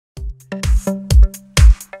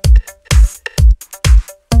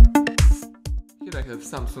Here I have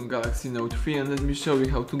Samsung Galaxy Note 3 and let me show you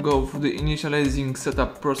how to go through the initializing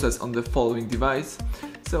setup process on the following device.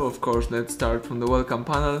 So of course let's start from the welcome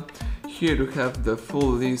panel. Here you have the full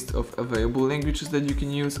list of available languages that you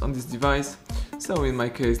can use on this device. So in my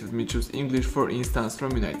case let me choose English, for instance,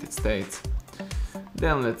 from United States.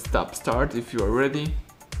 Then let's tap start if you are ready.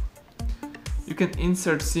 You can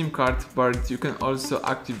insert SIM card, but you can also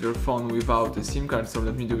activate your phone without a SIM card, so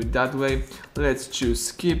let me do it that way. Let's choose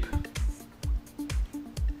skip.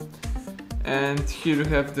 And here you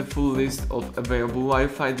have the full list of available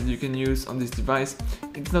Wi-Fi that you can use on this device.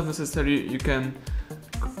 It's not necessary, you can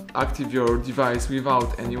activate your device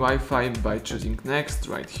without any Wi-Fi by choosing next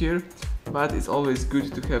right here. But it's always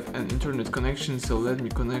good to have an internet connection, so let me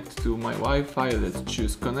connect to my Wi-Fi. Let's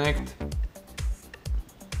choose connect.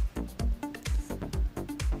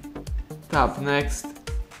 Tap next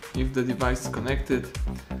if the device is connected.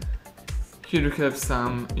 Here you have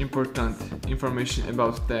some important information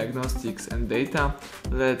about diagnostics and data.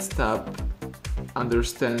 Let's tap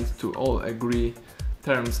understand to all agree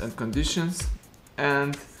terms and conditions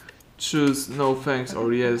and choose no thanks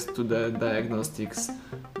or yes to the diagnostics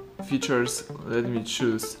features. Let me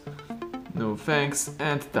choose no thanks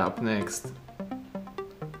and tap next.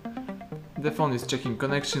 The phone is checking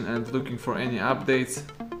connection and looking for any updates.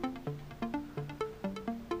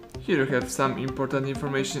 Here you have some important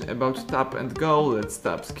information about tap and go. Let's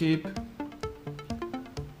tap skip.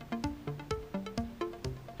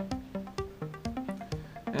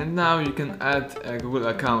 And now you can add a Google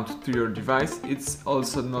account to your device. It's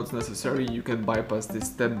also not necessary, you can bypass this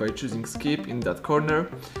step by choosing skip in that corner.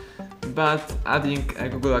 But adding a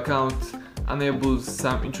Google account enables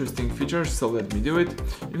some interesting features, so let me do it.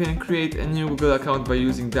 You can create a new Google account by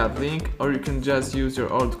using that link, or you can just use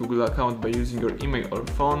your old Google account by using your email or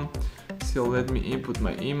phone. So let me input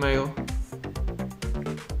my email.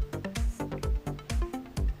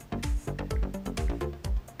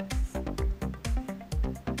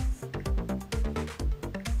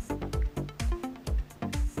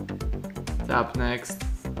 Tap next.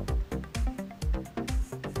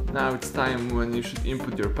 Now it's time when you should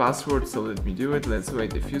input your password, so let me do it. Let's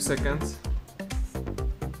wait a few seconds.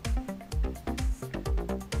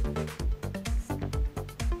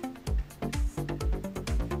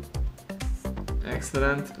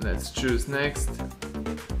 Excellent, let's choose next.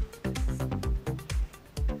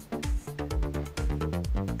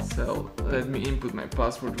 So let me input my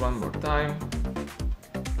password one more time.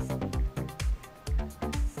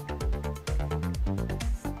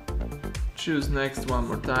 Choose next one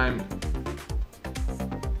more time,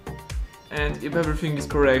 and if everything is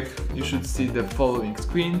correct you should see the following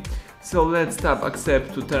screen. So let's tap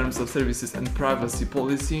accept to terms of services and privacy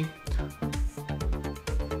policy.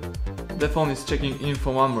 The phone is checking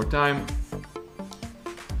info one more time.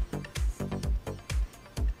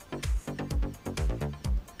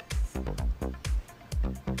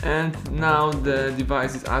 And now the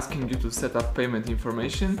device is asking you to set up payment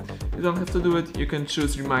information. You don't have to do it, you can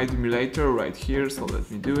choose remind me later right here, so let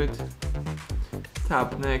me do it.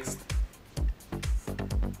 Tap next.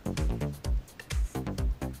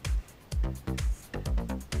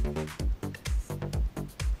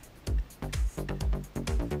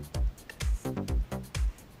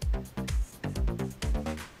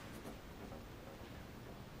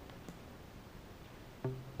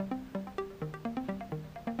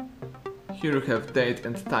 Here you have date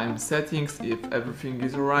and time settings. If everything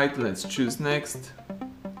is alright, let's choose next.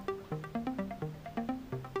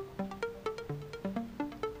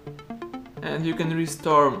 And you can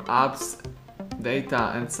restore apps,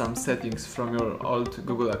 data and some settings from your old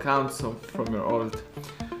Google account, so from your old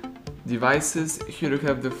devices. Here you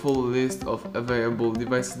have the full list of available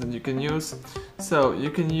devices that you can use. So you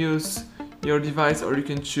can use your device or you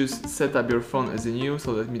can choose set up your phone as a new,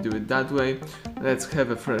 so let me do it that way. Let's have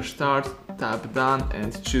a fresh start, tap done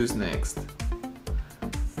and choose next.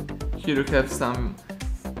 Here you have some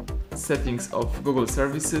settings of Google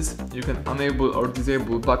services. You can enable or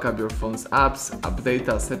disable backup your phone's apps, app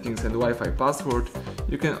data, settings and Wi-Fi password.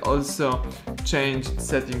 You can also change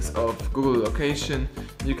settings of Google location.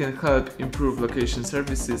 You can help improve location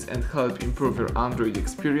services and help improve your Android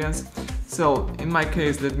experience. So in my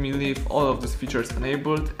case, let me leave all of these features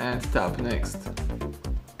enabled and tap next.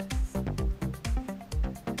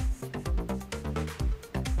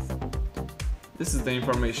 This is the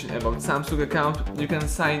information about Samsung account. You can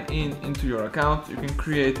sign in into your account. You can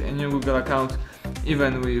create a new Google account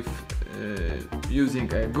even with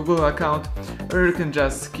using a Google account, or you can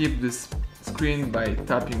just skip this screen by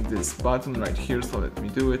tapping this button right here. So let me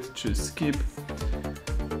do it. Choose skip.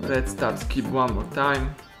 Let's tap skip one more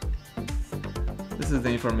time. This is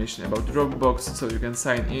the information about Dropbox, so you can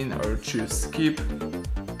sign in or choose skip.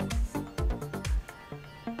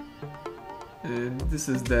 This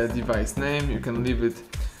is the device name. You can leave it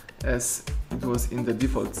as it was in the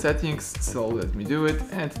default settings, so let me do it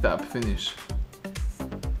and tap finish.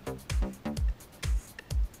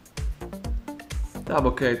 Tap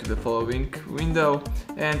OK to the following window,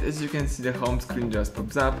 and as you can see, the home screen just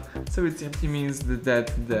pops up, so it simply means that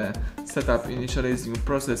the setup initializing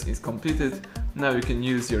process is completed. Now you can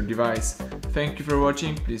use your device. Thank you for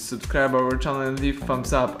watching, please subscribe our channel and leave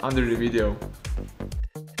thumbs up under the video.